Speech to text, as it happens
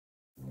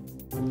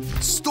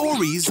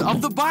Stories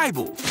of the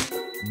Bible.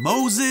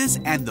 Moses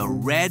and the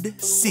Red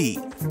Sea.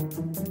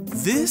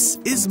 This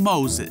is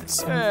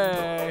Moses,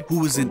 who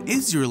was an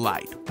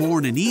Israelite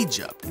born in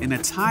Egypt in a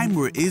time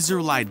where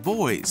Israelite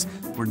boys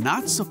were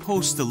not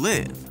supposed to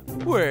live.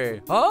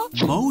 Wait, huh?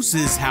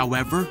 Moses,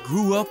 however,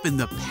 grew up in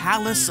the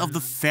palace of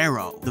the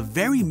Pharaoh, the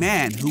very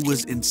man who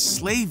was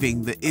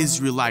enslaving the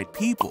Israelite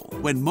people.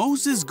 When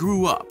Moses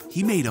grew up,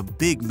 he made a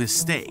big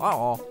mistake.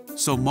 Uh-oh.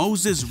 So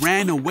Moses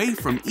ran away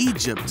from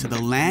Egypt to the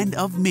land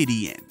of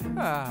Midian.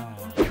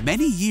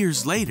 Many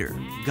years later,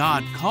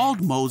 God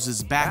called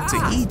Moses back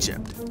to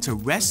Egypt to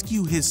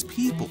rescue his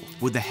people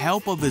with the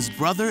help of his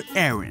brother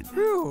Aaron.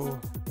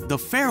 The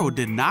Pharaoh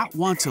did not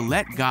want to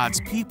let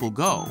God's people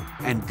go,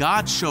 and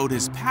God showed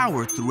his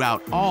power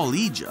throughout all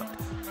Egypt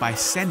by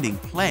sending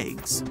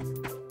plagues.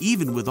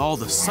 Even with all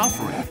the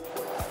suffering,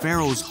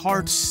 Pharaoh's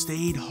heart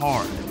stayed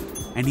hard,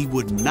 and he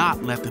would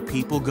not let the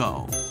people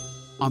go.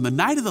 On the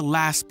night of the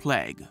last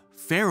plague,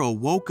 Pharaoh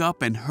woke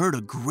up and heard a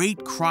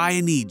great cry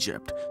in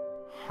Egypt.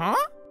 Huh?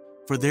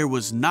 For there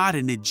was not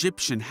an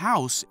Egyptian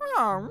house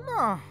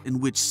in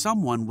which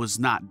someone was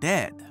not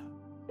dead.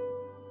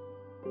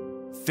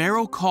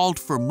 Pharaoh called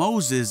for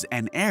Moses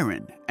and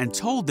Aaron and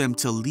told them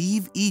to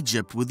leave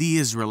Egypt with the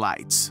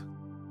Israelites.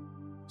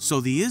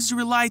 So the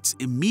Israelites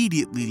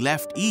immediately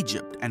left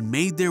Egypt and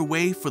made their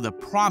way for the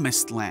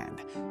Promised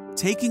Land,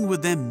 taking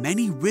with them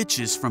many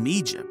riches from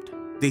Egypt.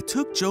 They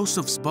took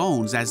Joseph's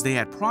bones as they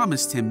had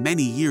promised him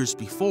many years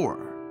before.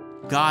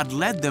 God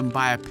led them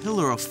by a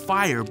pillar of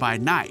fire by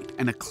night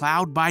and a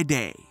cloud by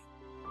day.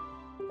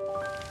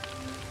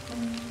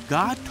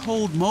 God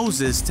told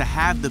Moses to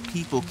have the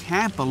people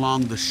camp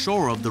along the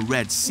shore of the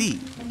Red Sea.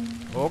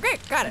 Okay,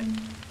 got it.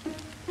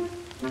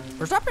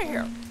 We're stopping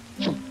here.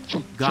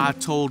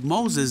 God told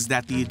Moses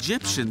that the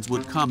Egyptians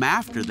would come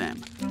after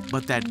them,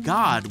 but that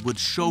God would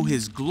show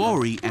his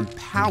glory and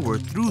power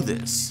through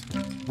this.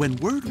 When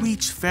word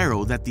reached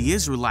Pharaoh that the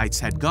Israelites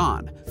had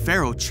gone,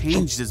 Pharaoh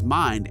changed his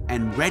mind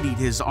and readied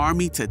his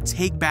army to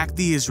take back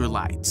the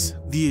Israelites.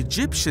 The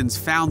Egyptians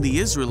found the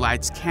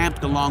Israelites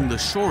camped along the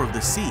shore of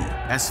the sea.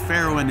 As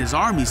Pharaoh and his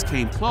armies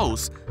came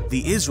close,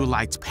 the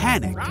Israelites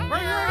panicked.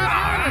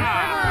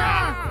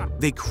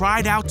 They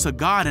cried out to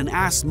God and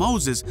asked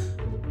Moses,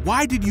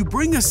 "Why did you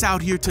bring us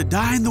out here to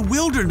die in the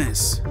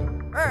wilderness?"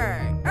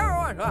 Hey,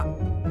 everyone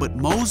up. But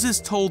Moses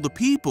told the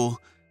people,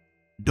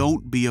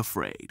 "Don't be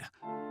afraid.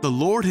 The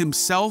Lord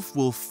himself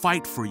will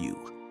fight for you.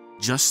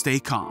 Just stay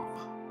calm."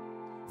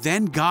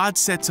 Then God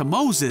said to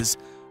Moses,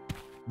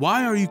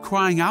 "Why are you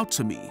crying out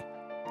to me?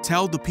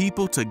 Tell the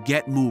people to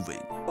get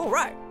moving." All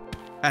right.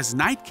 As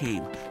night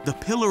came, the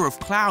pillar of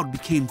cloud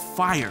became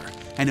fire,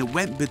 and it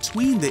went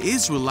between the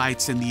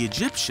Israelites and the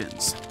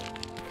Egyptians.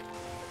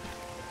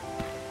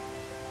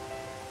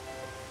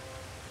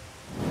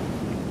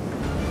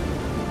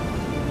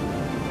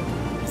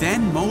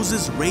 Then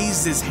Moses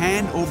raised his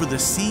hand over the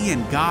sea,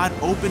 and God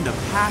opened a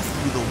path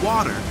through the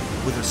water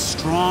with a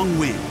strong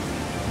wind.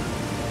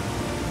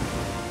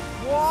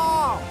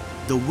 Wow!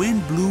 The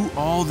wind blew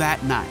all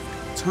that night,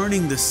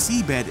 turning the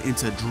seabed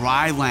into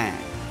dry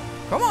land.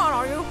 Come on,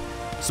 are you?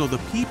 So the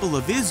people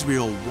of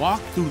Israel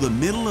walked through the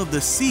middle of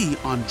the sea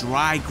on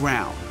dry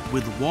ground,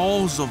 with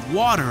walls of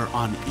water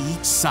on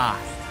each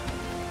side.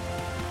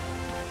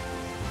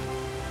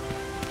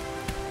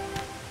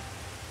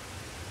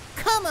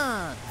 Come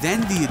on!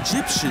 Then the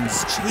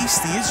Egyptians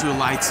chased the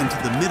Israelites into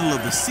the middle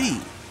of the sea.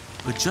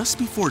 But just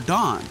before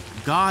dawn,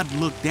 God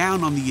looked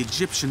down on the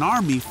Egyptian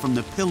army from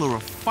the pillar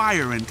of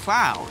fire and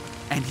cloud,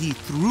 and he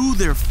threw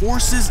their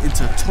forces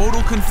into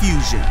total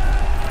confusion.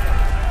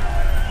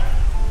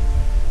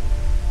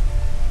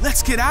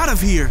 "Let's get out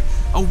of here,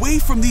 away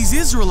from these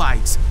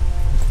Israelites!"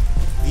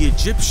 The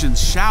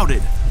Egyptians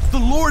shouted, "The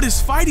Lord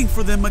is fighting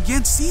for them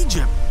against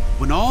Egypt."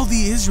 When all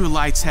the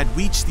Israelites had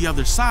reached the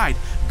other side,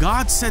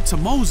 God said to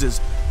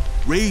Moses,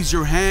 "Raise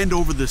your hand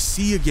over the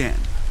sea again."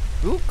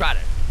 Who got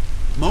it?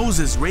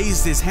 Moses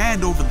raised his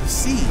hand over the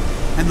sea,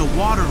 and the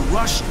water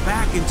rushed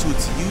back into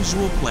its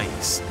usual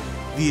place.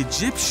 The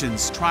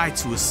Egyptians tried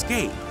to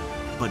escape,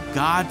 but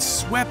God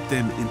swept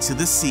them into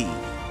the sea.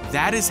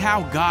 That is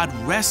how God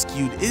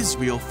rescued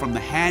Israel from the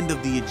hand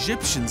of the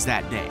Egyptians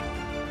that day.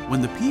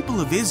 When the people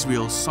of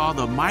Israel saw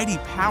the mighty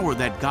power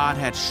that God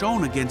had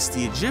shown against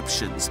the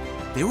Egyptians,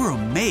 they were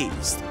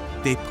amazed.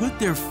 They put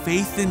their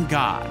faith in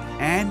God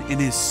and in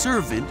his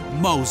servant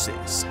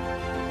Moses.